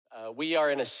We are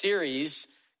in a series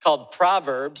called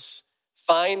Proverbs,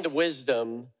 Find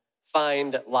Wisdom,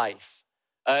 Find Life.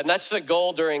 And that's the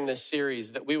goal during this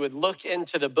series, that we would look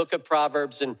into the book of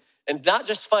Proverbs and not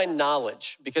just find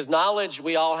knowledge, because knowledge,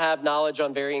 we all have knowledge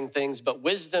on varying things, but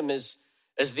wisdom is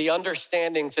the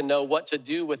understanding to know what to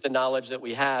do with the knowledge that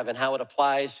we have and how it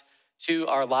applies to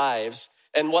our lives.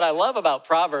 And what I love about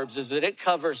Proverbs is that it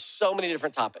covers so many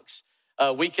different topics.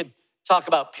 We could talk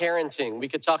about parenting. We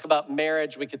could talk about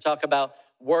marriage. We could talk about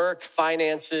work,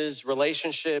 finances,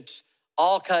 relationships,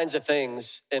 all kinds of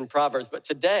things in Proverbs. But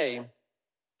today,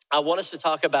 I want us to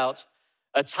talk about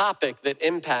a topic that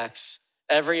impacts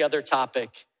every other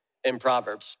topic in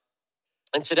Proverbs.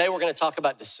 And today we're going to talk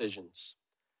about decisions.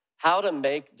 How to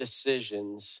make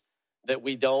decisions that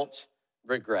we don't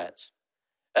regret.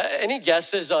 Any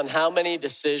guesses on how many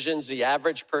decisions the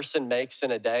average person makes in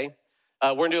a day?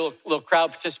 We're going to do a little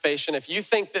crowd participation. If you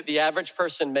think that the average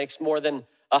person makes more than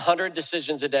 100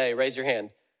 decisions a day, raise your hand,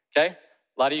 okay?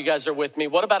 A lot of you guys are with me.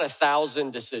 What about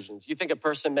 1,000 decisions? You think a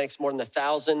person makes more than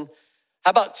 1,000? How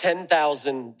about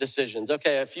 10,000 decisions?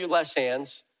 Okay, a few less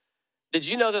hands. Did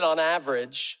you know that on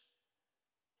average,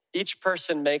 each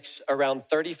person makes around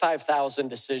 35,000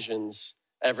 decisions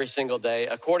every single day?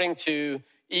 According to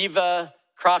Eva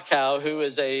Krakow, who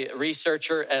is a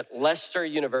researcher at Leicester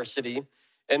University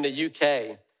in the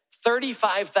UK,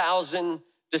 35,000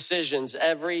 decisions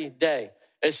every day.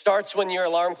 It starts when your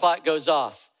alarm clock goes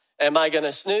off. Am I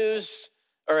gonna snooze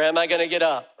or am I gonna get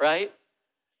up, right?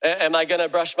 Am I gonna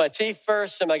brush my teeth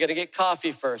first? Am I gonna get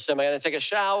coffee first? Am I gonna take a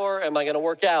shower? Am I gonna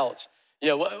work out?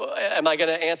 Am I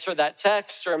gonna answer that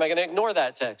text or am I gonna ignore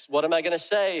that text? What am I gonna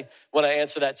say when I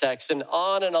answer that text? And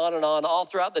on and on and on, all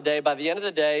throughout the day. By the end of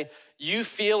the day, you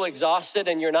feel exhausted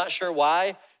and you're not sure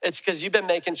why. It's because you've been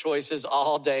making choices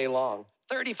all day long.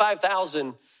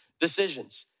 35,000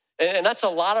 decisions. And that's a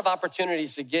lot of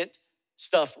opportunities to get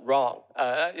stuff wrong.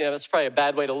 That's probably a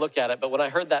bad way to look at it. But when I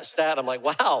heard that stat, I'm like,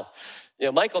 wow.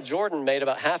 Michael Jordan made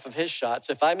about half of his shots.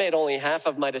 If I made only half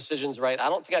of my decisions right, I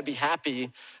don't think I'd be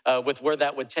happy with where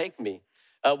that would take me.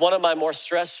 One of my more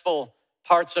stressful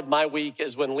parts of my week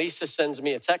is when Lisa sends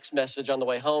me a text message on the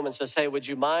way home and says, hey, would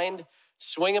you mind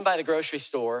swinging by the grocery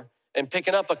store and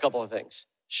picking up a couple of things?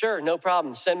 Sure, no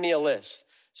problem. Send me a list.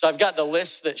 So I've got the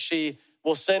list that she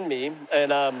will send me.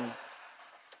 And,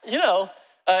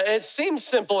 it seems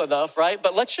simple enough, right?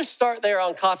 But let's just start there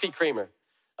on coffee creamer.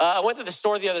 I went to the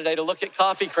store the other day to look at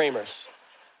coffee creamers.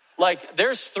 Like,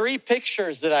 there's 3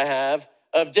 pictures that I have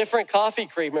of different coffee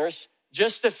creamers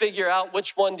just to figure out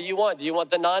which one do you want. Do you want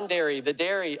the non-dairy, the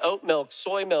dairy, oat milk,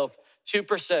 soy milk,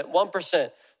 2%,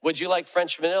 1%? Would you like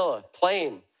French vanilla,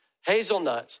 plain,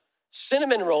 hazelnut,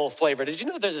 cinnamon roll flavor? Did you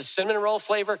know there's a cinnamon roll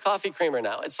flavor coffee creamer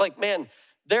now? It's like, man,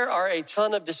 there are a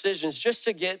ton of decisions just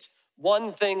to get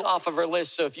one thing off of her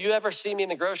list. So if you ever see me in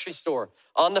the grocery store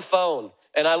on the phone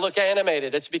and I look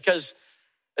animated, it's because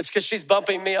she's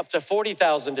bumping me up to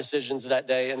 40,000 decisions that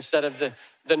day instead of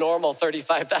the normal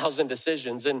 35,000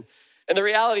 decisions. And the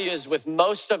reality is, with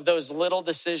most of those little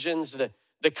decisions,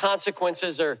 the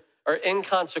consequences are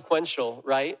inconsequential,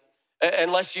 right?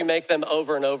 Unless you make them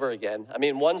over and over again. I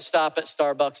mean, one stop at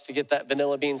Starbucks to get that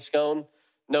vanilla bean scone,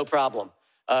 no problem.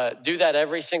 Do that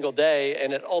every single day,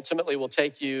 and it ultimately will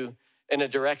take you in a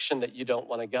direction that you don't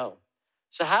want to go.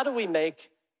 So how do we make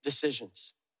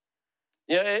decisions?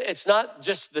 It's not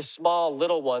just the small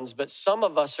little ones, but some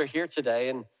of us are here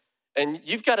today and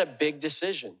you've got a big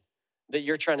decision that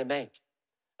you're trying to make.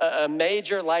 A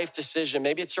major life decision.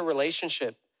 Maybe it's a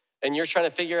relationship and you're trying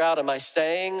to figure out, am I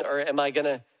staying or am I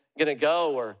gonna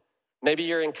go? Or maybe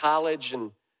you're in college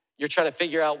and you're trying to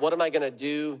figure out, what am I gonna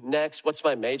do next? What's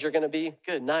my major gonna be?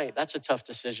 Good night. That's a tough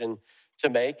decision to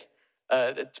make.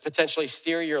 To potentially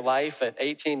steer your life at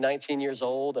 18, 19 years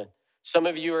old. And some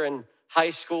of you are in high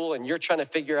school and you're trying to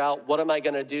figure out, what am I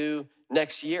gonna do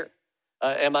next year?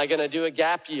 Am I gonna do a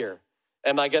gap year?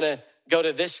 Am I gonna go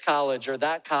to this college or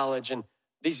that college? And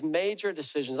these major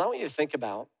decisions, I want you to think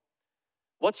about,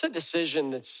 what's a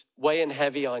decision that's weighing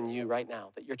heavy on you right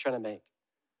now that you're trying to make?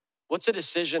 What's a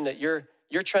decision that you're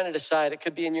trying to decide? It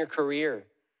could be in your career.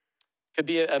 It could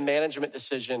be a management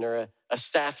decision or a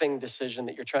staffing decision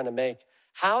that you're trying to make.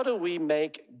 How do we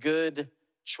make good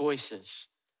choices?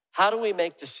 How do we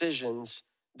make decisions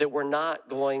that we're not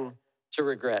going to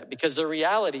regret? Because the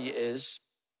reality is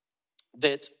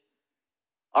that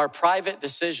our private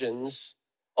decisions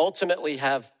ultimately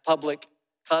have public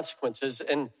consequences.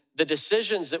 And the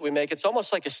decisions that we make, it's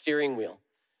almost like a steering wheel.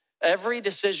 Every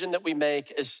decision that we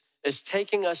make is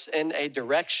taking us in a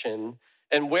direction,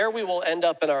 and where we will end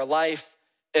up in our life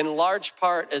in large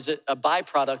part is a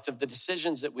byproduct of the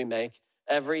decisions that we make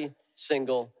every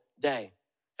single day.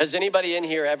 Has anybody in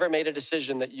here ever made a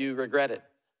decision that you regretted?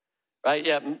 Right?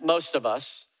 Yeah, most of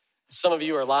us. Some of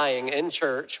you are lying in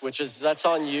church, that's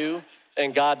on you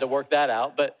and God to work that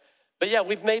out. But yeah,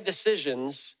 we've made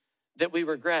decisions that we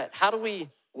regret. How do we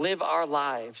live our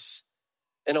lives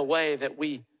in a way that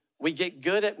we get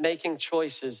good at making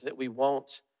choices that we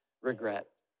won't regret?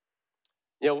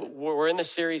 You know, we're in the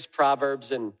series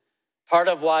Proverbs, and part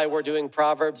of why we're doing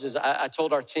Proverbs is I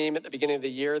told our team at the beginning of the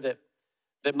year that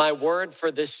my word for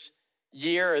this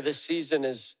year or this season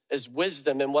is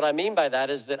wisdom. And what I mean by that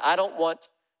is that I don't want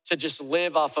to just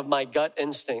live off of my gut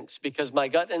instincts, because my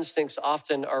gut instincts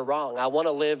often are wrong. I want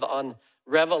to live on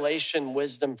revelation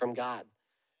wisdom from God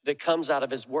that comes out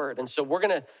of his word. And so we're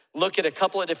going to look at a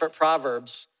couple of different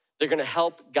Proverbs. They're going to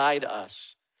help guide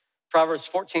us. Proverbs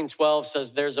 14:12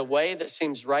 says, there's a way that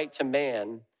seems right to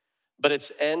man, but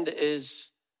its end is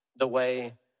the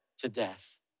way to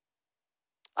death.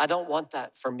 I don't want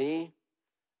that for me,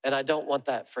 and I don't want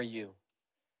that for you.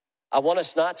 I want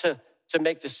us not to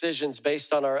make decisions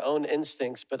based on our own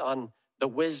instincts, but on the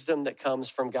wisdom that comes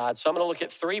from God. So I'm going to look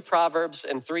at 3 Proverbs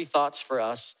and 3 thoughts for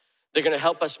us. They're going to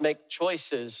help us make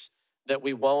choices that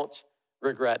we won't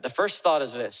regret. The first thought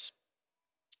is this: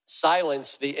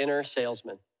 silence the inner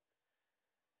salesman.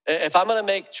 If I'm going to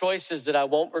make choices that I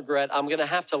won't regret, I'm going to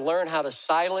have to learn how to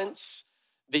silence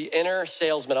the inner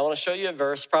salesman. I want to show you a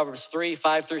verse, Proverbs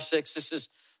 3:5-6. This is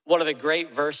one of the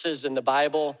great verses in the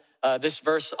Bible. This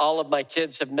verse, all of my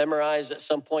kids have memorized at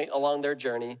some point along their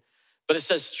journey. But it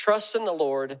says, trust in the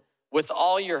Lord with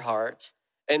all your heart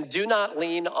and do not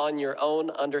lean on your own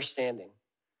understanding.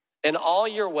 In all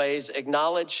your ways,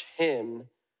 acknowledge him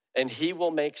and he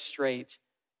will make straight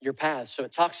your paths. So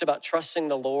it talks about trusting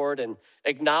the Lord and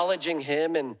acknowledging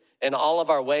him in all of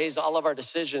our ways, all of our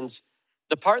decisions.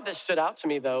 The part that stood out to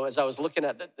me, though, as I was looking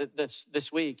at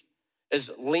this week,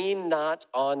 is lean not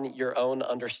on your own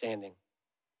understanding.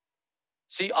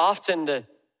 See, often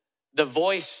the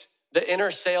voice, the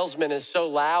inner salesman is so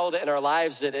loud in our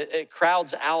lives that it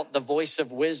crowds out the voice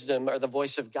of wisdom or the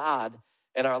voice of God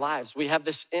in our lives. We have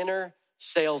this inner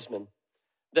salesman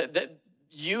that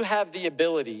you have the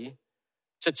ability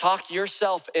to talk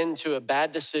yourself into a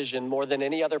bad decision more than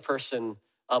any other person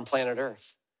on planet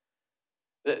Earth.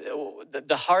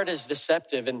 The heart is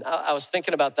deceptive. And I was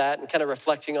thinking about that and kind of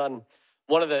reflecting on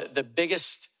one of the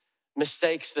biggest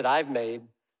mistakes that I've made,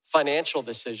 financial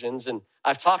decisions. And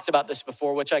I've talked about this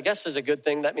before, which I guess is a good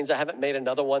thing. That means I haven't made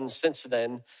another one since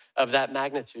then of that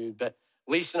magnitude. But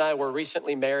Lisa and I were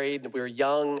recently married. We were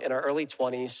young, in our early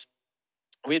 20s.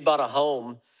 We had bought a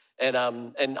home, and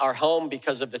our home,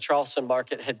 because of the Charleston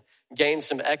market, had gained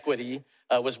some equity,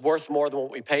 was worth more than what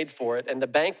we paid for it. And the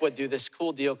bank would do this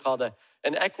cool deal called an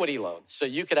equity loan. So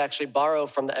you could actually borrow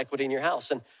from the equity in your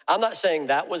house. And I'm not saying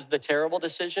that was the terrible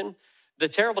decision. The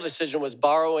terrible decision was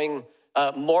borrowing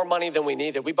more money than we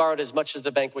needed. We borrowed as much as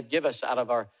the bank would give us out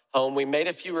of our home. We made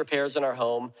a few repairs in our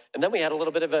home, and then we had a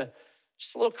little bit of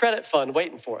just a little credit fund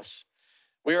waiting for us.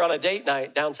 We were on a date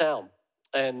night downtown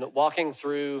and walking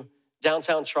through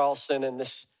downtown Charleston, and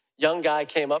this young guy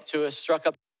came up to us, struck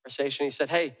up a conversation. He said,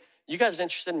 hey, you guys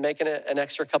interested in making an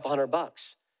extra couple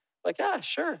 $100? Like, yeah,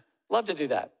 sure. Love to do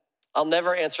that. I'll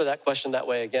never answer that question that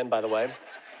way again, by the way.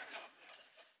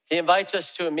 He invites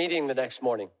us to a meeting the next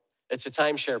morning. It's a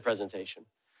timeshare presentation.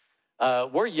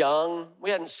 We're young. We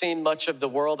hadn't seen much of the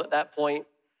world at that point.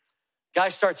 Guy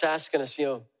starts asking us,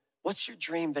 what's your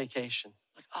dream vacation?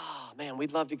 Like, oh man,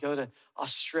 we'd love to go to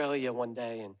Australia one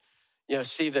day and,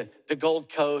 see the Gold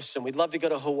Coast, and we'd love to go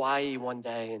to Hawaii one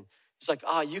day. And he's like,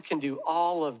 you can do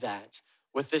all of that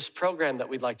with this program that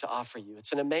we'd like to offer you.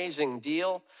 It's an amazing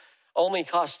deal. Only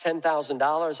costs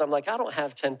 $10,000. I'm like, I don't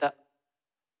have $10,000.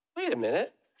 Wait a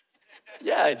minute.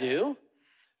 Yeah, I do.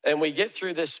 And we get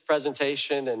through this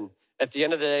presentation, and at the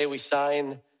end of the day, we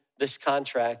sign this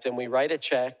contract, and we write a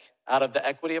check out of the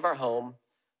equity of our home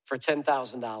for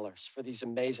 $10,000 for these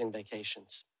amazing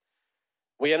vacations.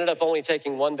 We ended up only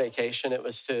taking one vacation. It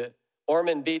was to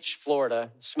Ormond Beach,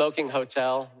 Florida, smoking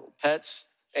hotel, pets,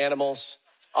 animals,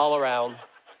 all around.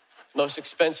 Most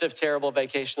expensive, terrible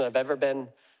vacation that I've ever been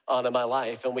on in my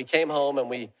life. And we came home and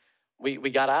we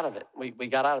got out of it. We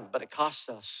got out of it, but it cost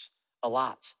us a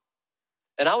lot.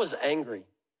 And I was angry.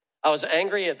 I was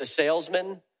angry at the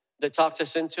salesman that talked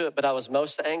us into it, but I was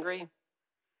most angry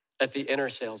at the inner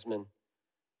salesman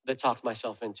that talked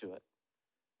myself into it.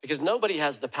 Because nobody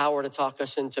has the power to talk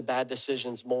us into bad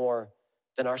decisions more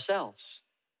than ourselves.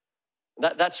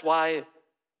 That's why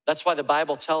the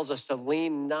Bible tells us to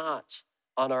lean not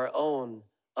on our own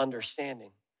understanding.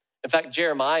 In fact,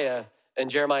 Jeremiah in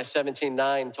Jeremiah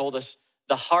 17:9 told us,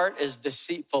 the heart is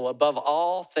deceitful above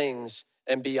all things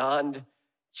and beyond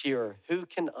cure? Who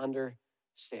can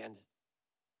understand it?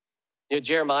 You know,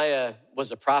 Jeremiah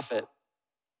was a prophet,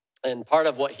 and part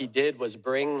of what he did was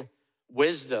bring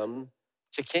wisdom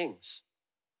to kings.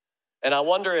 And I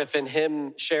wonder if in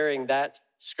him sharing that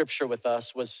scripture with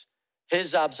us was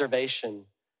his observation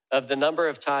of the number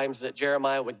of times that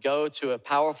Jeremiah would go to a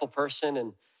powerful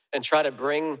person and try to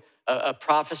bring a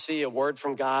prophecy, a word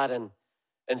from God.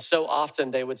 And so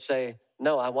often they would say,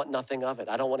 no, I want nothing of it.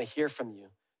 I don't want to hear from you,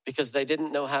 because they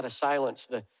didn't know how to silence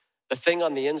the thing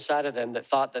on the inside of them that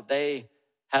thought that they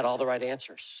had all the right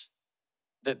answers,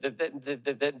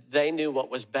 that they knew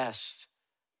what was best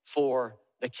for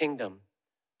the kingdom,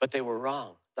 but they were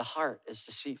wrong. The heart is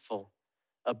deceitful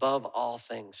above all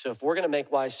things. So if we're going to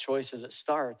make wise choices, it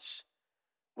starts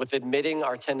with admitting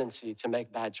our tendency to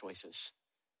make bad choices.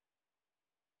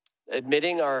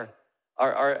 Admitting our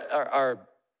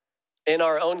in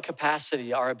our own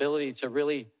capacity, our ability to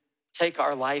really take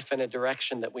our life in a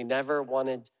direction that we never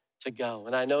wanted to go.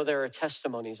 And I know there are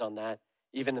testimonies on that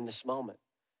even in this moment.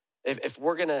 If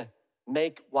we're going to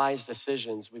make wise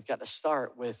decisions, we've got to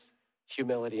start with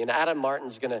humility. And Adam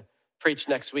Martin's going to preach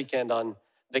next weekend on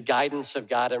the guidance of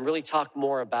God and really talk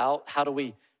more about how do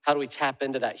we tap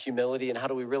into that humility and how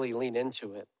do we really lean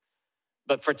into it.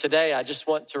 But for today, I just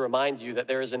want to remind you that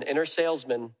there is an inner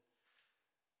salesman.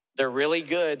 They're really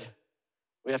good.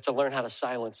 We have to learn how to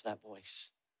silence that voice.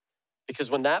 Because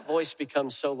when that voice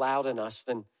becomes so loud in us,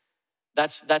 then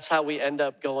that's how we end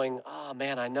up going, oh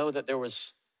man, I know that there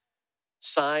was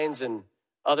signs and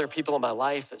other people in my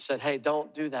life that said, hey,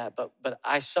 don't do that. But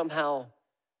I somehow,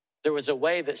 there was a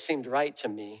way that seemed right to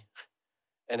me,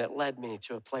 and it led me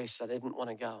to a place I didn't want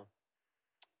to go.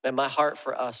 And my heart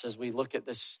for us as we look at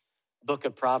this book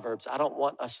of Proverbs, I don't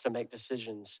want us to make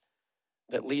decisions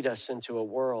that lead us into a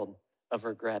world of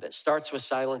regret. It starts with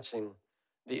silencing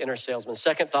the inner salesman.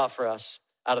 Second thought for us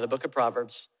out of the book of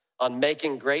Proverbs on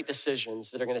making great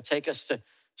decisions that are going to take us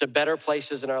to better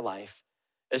places in our life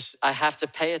is I have to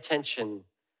pay attention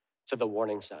to the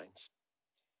warning signs.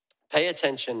 Pay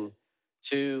attention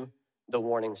to the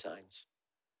warning signs.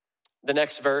 The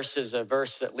next verse is a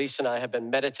verse that Lisa and I have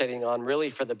been meditating on really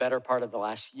for the better part of the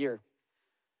last year.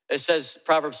 It says,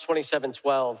 Proverbs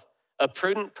 27:12, a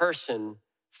prudent person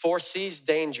foresees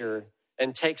danger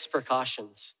and takes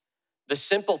precautions. The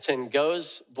simpleton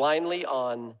goes blindly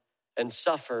on and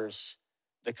suffers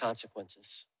the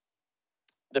consequences.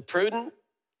 The prudent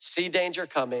see danger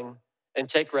coming and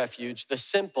take refuge. The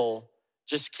simple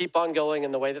just keep on going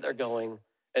in the way that they're going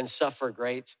and suffer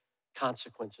great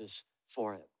consequences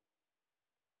for it.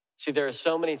 See, there are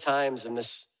so many times, and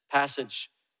this passage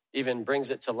even brings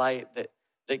it to light,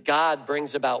 that God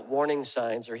brings about warning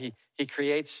signs, or he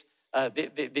creates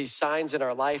these signs in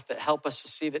our life that help us to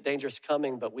see that danger is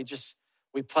coming, but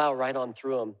we plow right on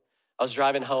through them. I was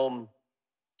driving home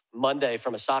Monday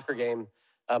from a soccer game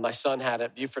my son had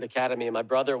at Beaufort Academy, and my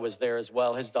brother was there as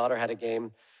well. His daughter had a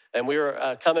game, and we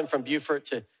were coming from Beaufort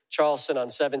to Charleston on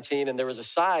 17, and there was a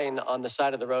sign on the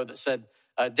side of the road that said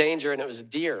danger, and it was a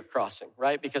deer crossing,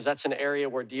 right? Because that's an area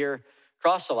where deer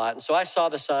cross a lot. And so I saw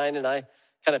the sign, and I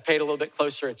kind of paid a little bit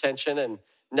closer attention and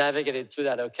navigated through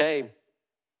that okay.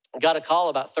 I got a call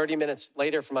about 30 minutes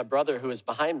later from my brother who was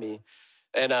behind me,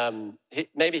 and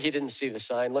maybe he didn't see the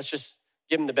sign. Let's just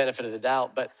give him the benefit of the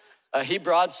doubt, but he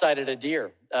broadsided a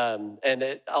deer,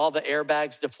 and all the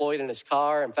airbags deployed in his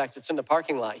car. In fact, it's in the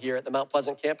parking lot here at the Mount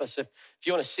Pleasant campus. If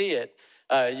you want to see it,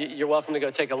 you're welcome to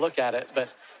go take a look at it. But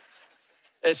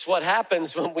it's what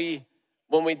happens when we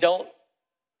don't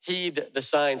heed the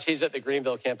signs. He's at the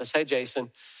Greenville campus. Hey,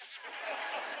 Jason.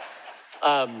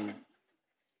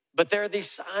 But there are these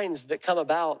signs that come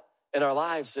about in our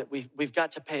lives that we've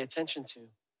got to pay attention to.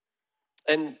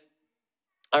 And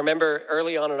I remember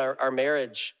early on in our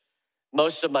marriage,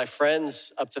 most of my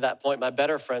friends up to that point, my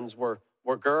better friends were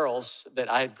girls that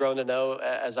I had grown to know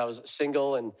as I was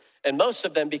single. And most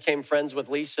of them became friends with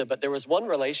Lisa. But there was one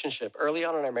relationship early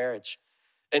on in our marriage.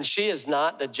 And she is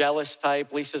not the jealous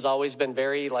type. Lisa's always been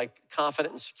very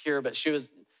confident and secure. But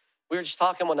we were just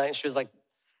talking one night, and she was like,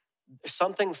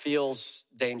 something feels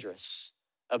dangerous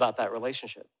about that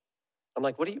relationship. I'm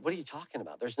like, what are you talking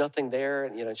about? There's nothing there.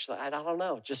 And she's like, I don't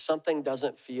know. Just something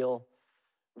doesn't feel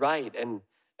right.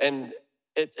 And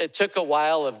it took a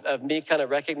while of me kind of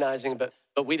recognizing, but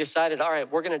we decided, all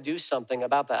right, we're going to do something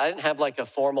about that. I didn't have a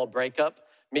formal breakup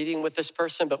meeting with this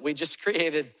person, but we just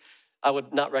created, I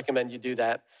would not recommend you do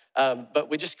that, but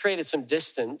we just created some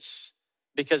distance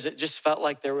because it just felt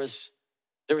like there was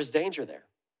danger there.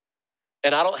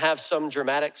 And I don't have some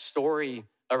dramatic story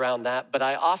around that, but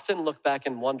I often look back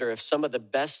and wonder if some of the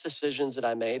best decisions that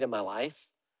I made in my life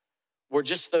were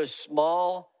just those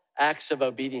small acts of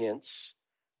obedience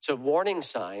to warning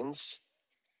signs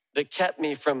that kept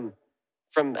me from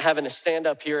having to stand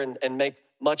up here and make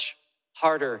much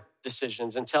harder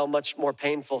decisions and tell much more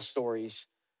painful stories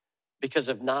because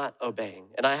of not obeying.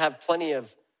 And I have plenty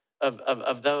of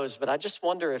those, but I just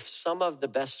wonder if some of the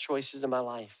best choices in my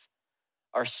life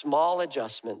are small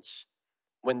adjustments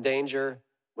when danger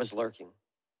was lurking.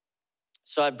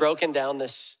 So I've broken down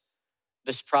this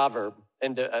proverb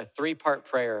into a 3-part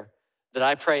prayer that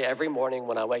I pray every morning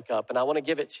when I wake up. And I want to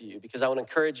give it to you because I want to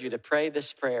encourage you to pray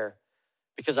this prayer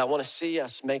because I want to see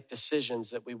us make decisions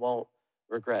that we won't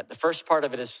regret. The first part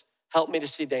of it is, help me to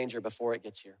see danger before it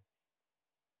gets here.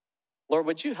 Lord,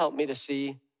 would you help me to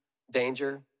see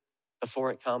danger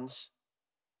before it comes?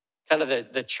 Kind of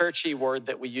the churchy word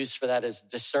that we use for that is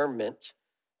discernment.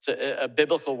 It's a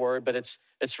biblical word, but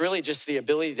it's really just the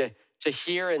ability to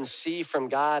hear and see from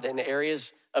God in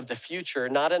areas of the future,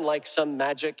 not in like some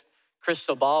magic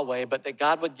crystal ball way, but that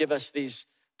God would give us these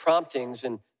promptings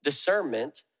and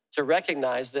discernment to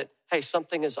recognize that, hey,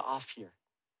 something is off here.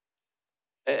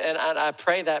 And I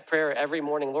pray that prayer every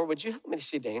morning. Lord, would you help me to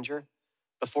see danger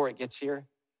before it gets here?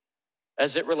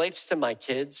 As it relates to my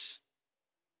kids,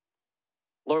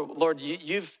 Lord,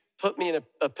 you've put me in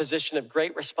a position of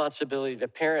great responsibility to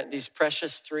parent these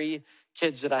precious 3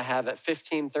 kids that I have at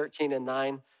 15, 13, and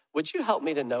 9. Would you help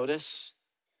me to notice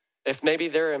if maybe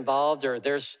they're involved or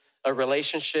there's a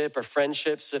relationship or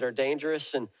friendships that are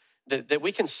dangerous and that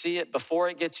we can see it before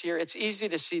it gets here? It's easy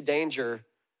to see danger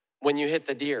when you hit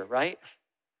the deer, right?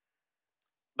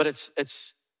 But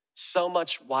it's so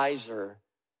much wiser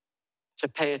to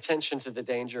pay attention to the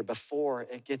danger before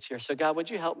it gets here. So God, would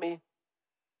you help me?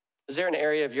 Is there an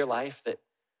area of your life that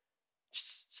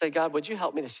say, God, would you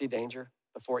help me to see danger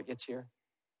before it gets here?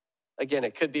 Again,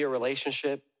 it could be a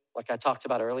relationship like I talked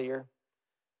about earlier.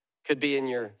 Could be in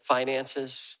your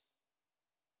finances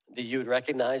that you would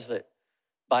recognize that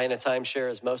buying a timeshare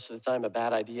is most of the time a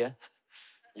bad idea.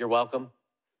 You're welcome.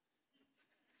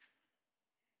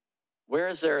 Where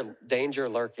is there danger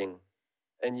lurking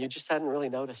and you just hadn't really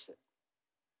noticed it?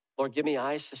 Lord, give me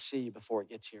eyes to see before it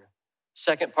gets here.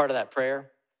 Second part of that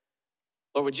prayer,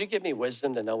 Lord, would you give me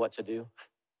wisdom to know what to do?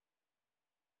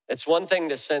 It's one thing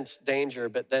to sense danger,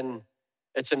 but then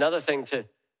it's another thing to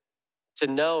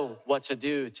know what to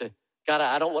do. God,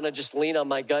 I don't want to just lean on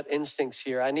my gut instincts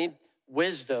here. I need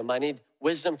wisdom. I need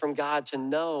wisdom from God to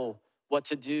know what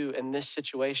to do in this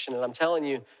situation. And I'm telling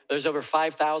you, there's over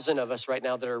 5,000 of us right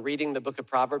now that are reading the book of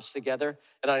Proverbs together.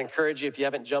 And I encourage you, if you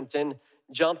haven't jumped in,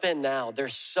 jump in now.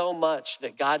 There's so much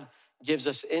that God gives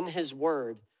us in his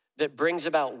word that brings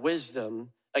about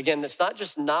wisdom. Again, that's not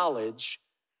just knowledge,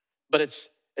 but it's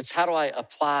how do I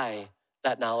apply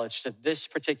that knowledge to this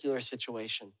particular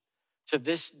situation, to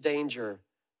this danger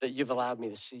that you've allowed me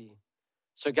to see.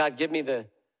 So God, give me the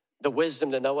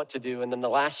wisdom to know what to do. And then the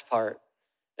last part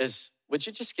is, would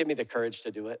you just give me the courage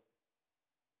to do it?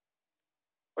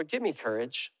 Or give me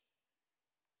courage.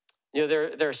 You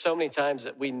know, there are so many times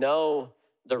that we know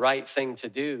the right thing to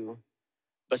do,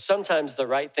 but sometimes the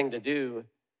right thing to do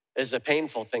is a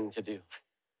painful thing to do.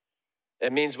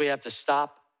 It means we have to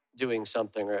stop doing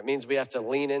something, or it means we have to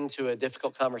lean into a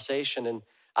difficult conversation. And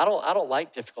I don't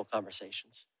like difficult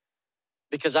conversations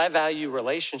because I value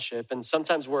relationship. And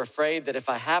sometimes we're afraid that if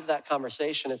I have that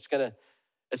conversation, it's gonna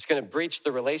breach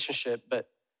the relationship. But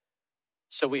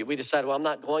so we decide, well, I'm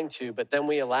not going to, but then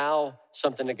we allow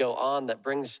something to go on that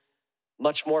brings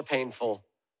much more painful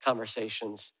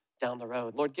conversations down the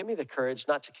road. Lord, give me the courage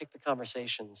not to kick the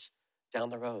conversations down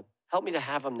the road. Help me to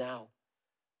have them now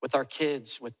with our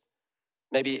kids, with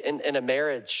maybe in a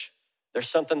marriage. There's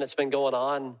something that's been going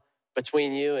on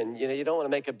between you and you don't want to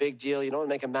make a big deal. You don't want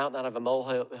to make a mountain out of a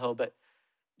molehill, but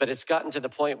it's gotten to the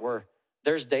point where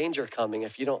there's danger coming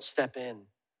if you don't step in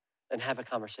and have a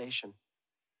conversation.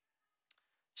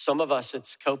 Some of us,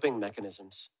 it's coping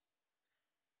mechanisms.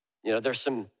 There's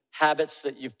some habits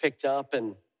that you've picked up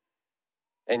and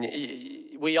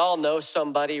we all know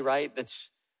somebody, right,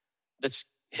 that's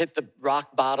hit the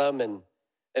rock bottom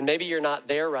and maybe you're not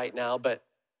there right now, but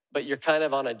you're kind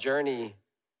of on a journey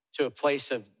to a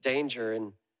place of danger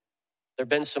and there've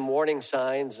been some warning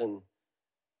signs and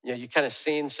you kind of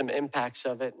seen some impacts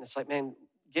of it. And it's like, man,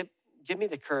 give me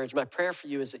the courage. My prayer for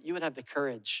you is that you would have the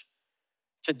courage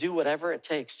to do whatever it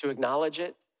takes to acknowledge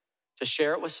it, to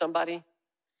share it with somebody,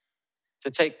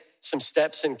 to take some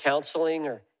steps in counseling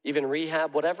or even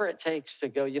rehab, whatever it takes to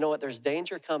go, you know what, there's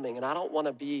danger coming and I don't want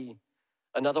to be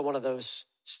another one of those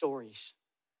stories.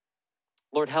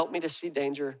 Lord, help me to see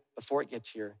danger before it gets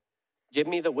here. Give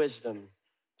me the wisdom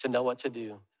to know what to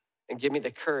do and give me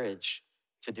the courage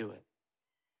to do it.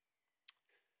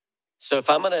 So if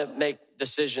I'm going to make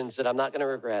decisions that I'm not going to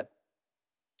regret,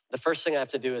 the first thing I have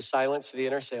to do is silence the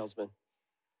inner salesman.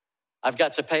 I've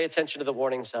got to pay attention to the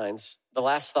warning signs. The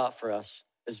last thought for us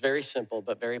is very simple,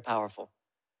 but very powerful.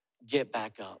 Get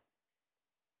back up.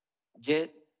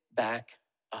 Get back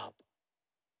up.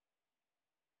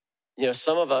 You know,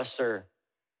 some of us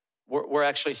we're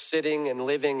actually sitting and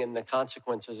living in the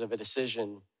consequences of a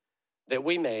decision that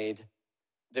we made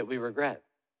that we regret.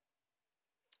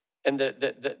 And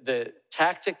the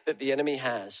tactic that the enemy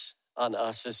has on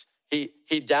us is he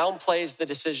downplays the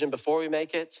decision before we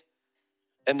make it.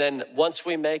 And then once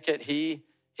we make it, he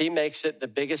makes it the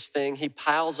biggest thing. He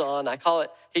piles on. I call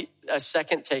it a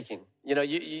second taking. You know,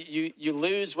 you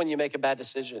lose when you make a bad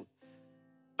decision.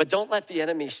 But don't let the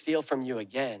enemy steal from you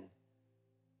again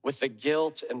with the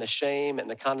guilt and the shame and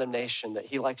the condemnation that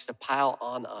he likes to pile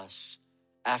on us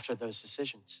after those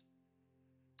decisions.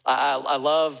 I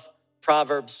love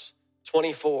Proverbs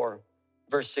 24,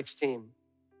 verse 16.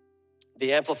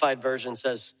 The Amplified Version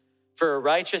says, "For a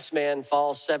righteous man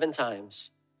falls 7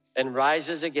 times and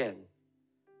rises again,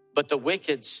 but the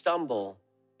wicked stumble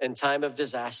in time of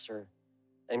disaster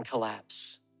and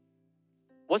collapse."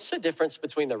 What's the difference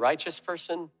between the righteous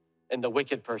person and the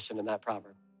wicked person in that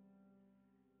proverb?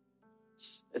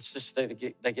 It's just they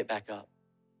get back up.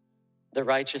 The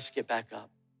righteous get back up.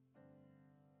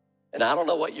 And I don't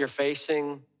know what you're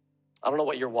facing. I don't know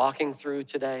what you're walking through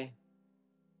today,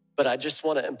 but I just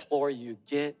want to implore you,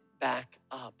 get back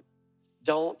up.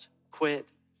 Don't quit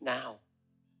now.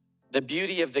 The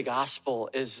beauty of the gospel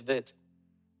is that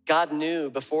God knew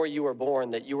before you were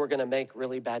born that you were going to make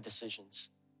really bad decisions.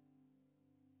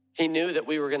 He knew that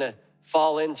we were going to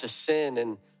fall into sin,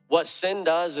 and what sin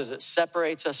does is it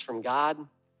separates us from God.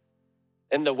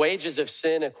 And the wages of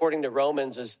sin, according to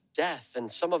Romans, is death. And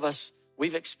some of us,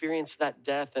 we've experienced that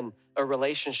death in a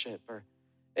relationship or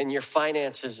in your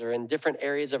finances or in different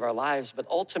areas of our lives. But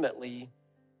ultimately,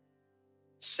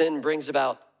 sin brings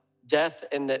about death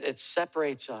in that it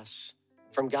separates us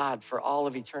from God for all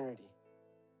of eternity.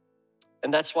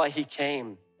 And that's why he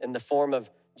came in the form of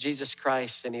Jesus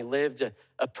Christ, and he lived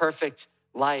a perfect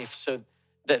life. So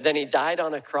that then he died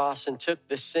on a cross and took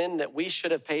the sin that we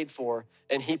should have paid for,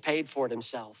 and he paid for it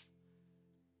himself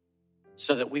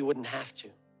so that we wouldn't have to.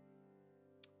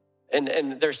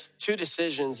 And there's 2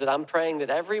 decisions that I'm praying that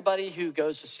everybody who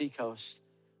goes to Seacoast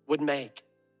would make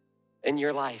in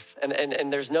your life.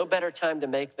 And there's no better time to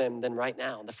make them than right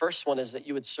now. The first one is that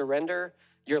you would surrender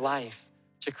your life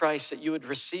to Christ, that you would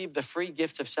receive the free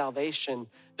gift of salvation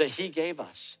that he gave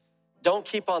us. Don't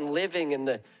keep on living in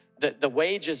the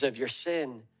wages of your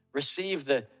sin. Receive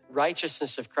the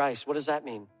righteousness of Christ. What does that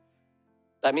mean?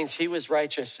 That means he was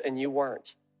righteous and you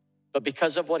weren't. But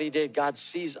because of what he did, God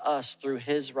sees us through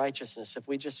his righteousness. If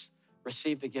we just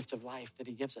receive the gift of life that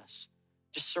he gives us,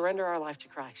 just surrender our life to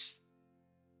Christ.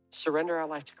 Surrender our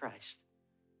life to Christ.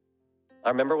 I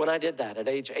remember when I did that at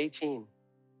age 18.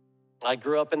 I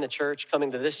grew up in the church,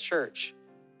 coming to this church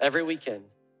every weekend.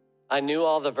 I knew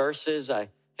all the verses. I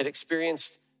had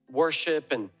experienced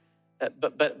worship,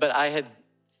 but I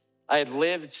had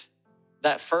lived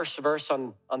that first verse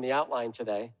on the outline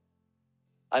today.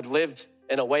 I'd lived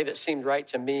in a way that seemed right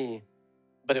to me,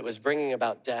 but it was bringing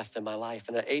about death in my life.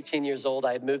 And at 18 years old,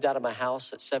 I had moved out of my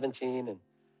house at 17, and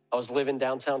I was living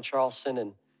downtown Charleston,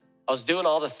 and I was doing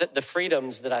all the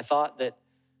freedoms that I thought that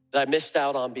I missed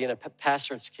out on being a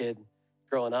pastor's kid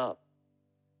growing up.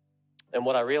 And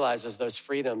what I realized is those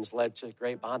freedoms led to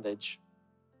great bondage.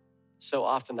 So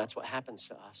often that's what happens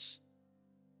to us.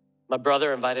 My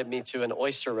brother invited me to an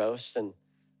oyster roast, and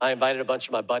I invited a bunch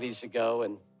of my buddies to go,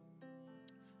 and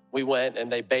we went, and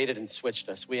they baited and switched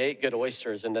us. We ate good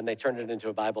oysters, and then they turned it into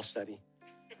a Bible study.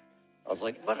 I was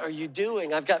like, what are you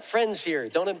doing? I've got friends here.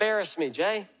 Don't embarrass me,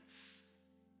 Jay.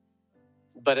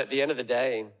 But at the end of the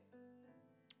day,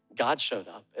 God showed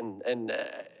up, and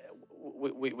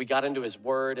we got into his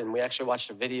word, and we actually watched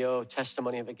a video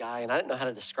testimony of a guy, and I didn't know how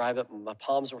to describe it. My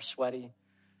palms were sweaty.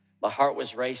 My heart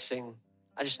was racing.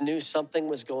 I just knew something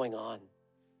was going on.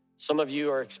 Some of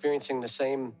you are experiencing the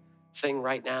same thing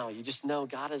right now. You just know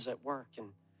God is at work.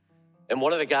 And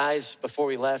one of the guys, before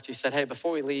we left, he said, hey,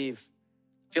 before we leave,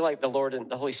 I feel like the Lord and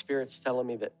the Holy Spirit's telling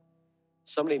me that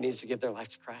somebody needs to give their life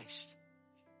to Christ.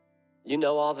 You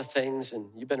know all the things, and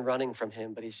you've been running from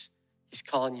him, but he's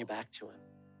calling you back to him.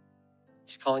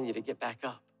 He's calling you to get back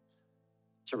up,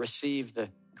 to receive the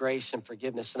grace and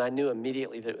forgiveness. And I knew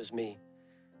immediately that it was me,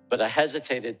 but I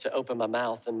hesitated to open my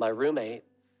mouth, and my roommate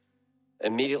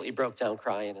immediately broke down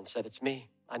crying and said, it's me.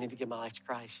 I need to give my life to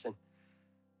Christ. And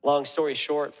long story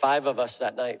short, 5 of us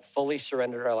that night fully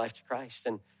surrendered our life to Christ.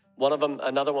 And one of them,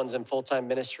 another one's in full-time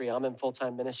ministry. I'm in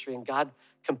full-time ministry. And God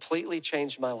completely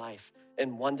changed my life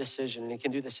in one decision. And he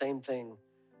can do the same thing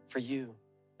for you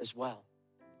as well.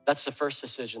 That's the first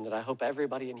decision that I hope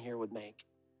everybody in here would make.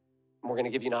 And we're going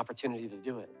to give you an opportunity to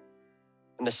do it.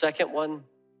 And the second one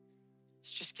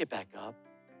is just get back up.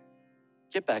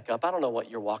 Get back up. I don't know what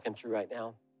you're walking through right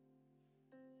now.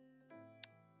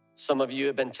 Some of you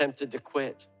have been tempted to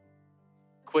quit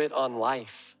on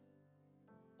life.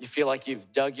 You feel like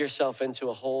you've dug yourself into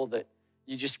a hole that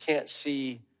you just can't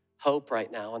see hope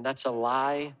right now. And that's a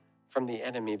lie from the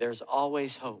enemy. There's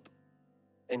always hope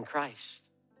in Christ.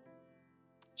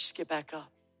 Just get back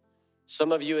up.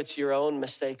 Some of you, it's your own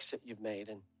mistakes that you've made.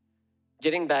 And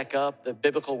getting back up, the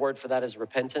biblical word for that is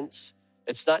repentance.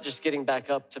 It's not just getting back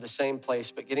up to the same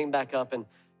place, but getting back up and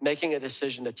making a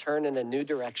decision to turn in a new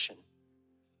direction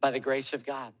by the grace of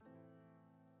God.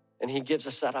 And he gives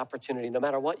us that opportunity. No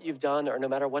matter what you've done or no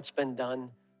matter what's been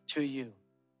done to you,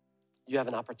 you have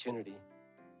an opportunity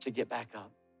to get back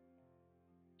up.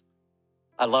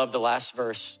 I love the last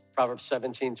verse, Proverbs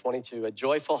 17:22. A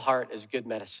joyful heart is good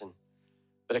medicine,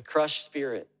 but a crushed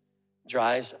spirit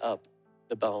dries up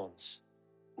the bones.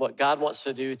 What God wants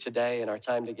to do today in our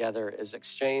time together is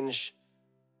exchange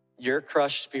your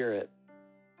crushed spirit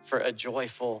for a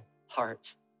joyful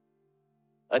heart,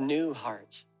 a new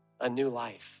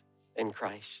life in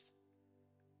Christ.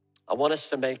 I want us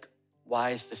to make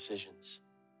wise decisions.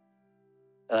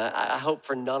 I hope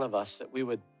for none of us that we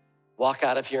would walk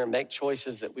out of here and make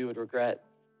choices that we would regret.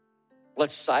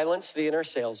 Let's silence the inner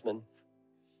salesman.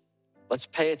 Let's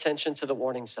pay attention to the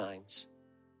warning signs.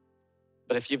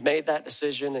 But if you've made that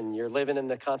decision and you're living in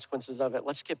the consequences of it,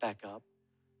 let's get back up.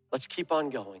 Let's keep on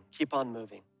going, keep on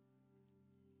moving.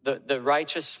 The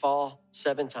righteous fall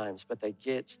 7 times, but they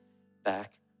get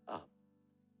back up.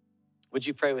 Would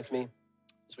you pray with me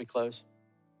as we close?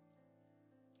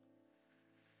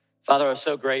 Father, I'm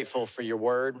so grateful for your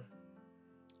word,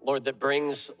 Lord, that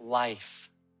brings life.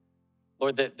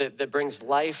 Lord, that brings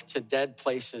life to dead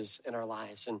places in our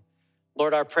lives. And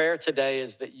Lord, our prayer today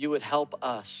is that you would help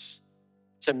us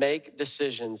to make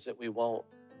decisions that we won't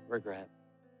regret.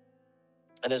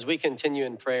 And as we continue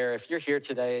in prayer, if you're here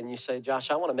today and you say, Josh,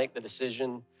 I want to make the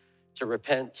decision to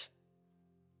repent.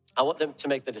 I want them to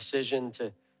make the decision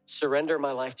to surrender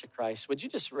my life to Christ. Would you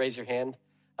just raise your hand?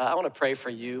 I want to pray for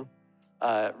you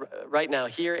right now,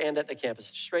 here and at the campus.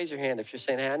 Just raise your hand if you're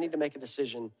saying, hey, I need to make a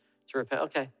decision to repent.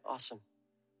 Okay,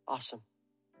 awesome.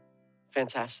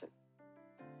 Fantastic.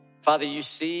 Father, you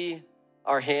see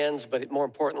our hands, but more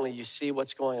importantly, you see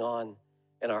what's going on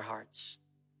in our hearts.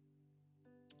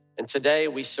 And today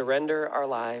we surrender our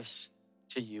lives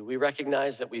to you. We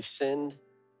recognize that we've sinned,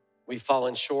 we've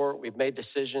fallen short, we've made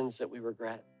decisions that we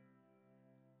regret.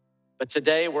 But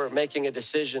today we're making a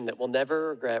decision that we'll never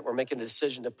regret. We're making a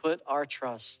decision to put our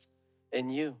trust in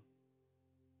you,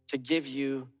 to give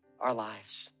you our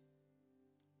lives.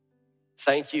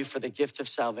 Thank you for the gift of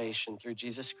salvation through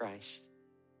Jesus Christ.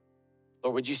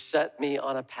 Lord, would you set me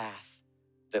on a path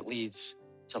that leads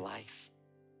to life?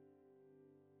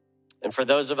 And for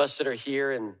those of us that are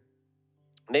here and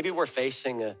maybe we're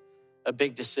facing a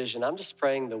big decision, I'm just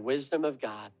praying the wisdom of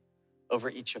God over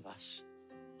each of us.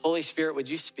 Holy Spirit, would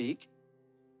you speak?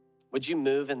 Would you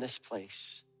move in this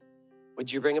place?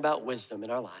 Would you bring about wisdom in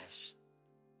our lives?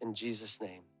 In Jesus'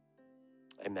 name,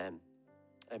 amen.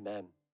 Amen.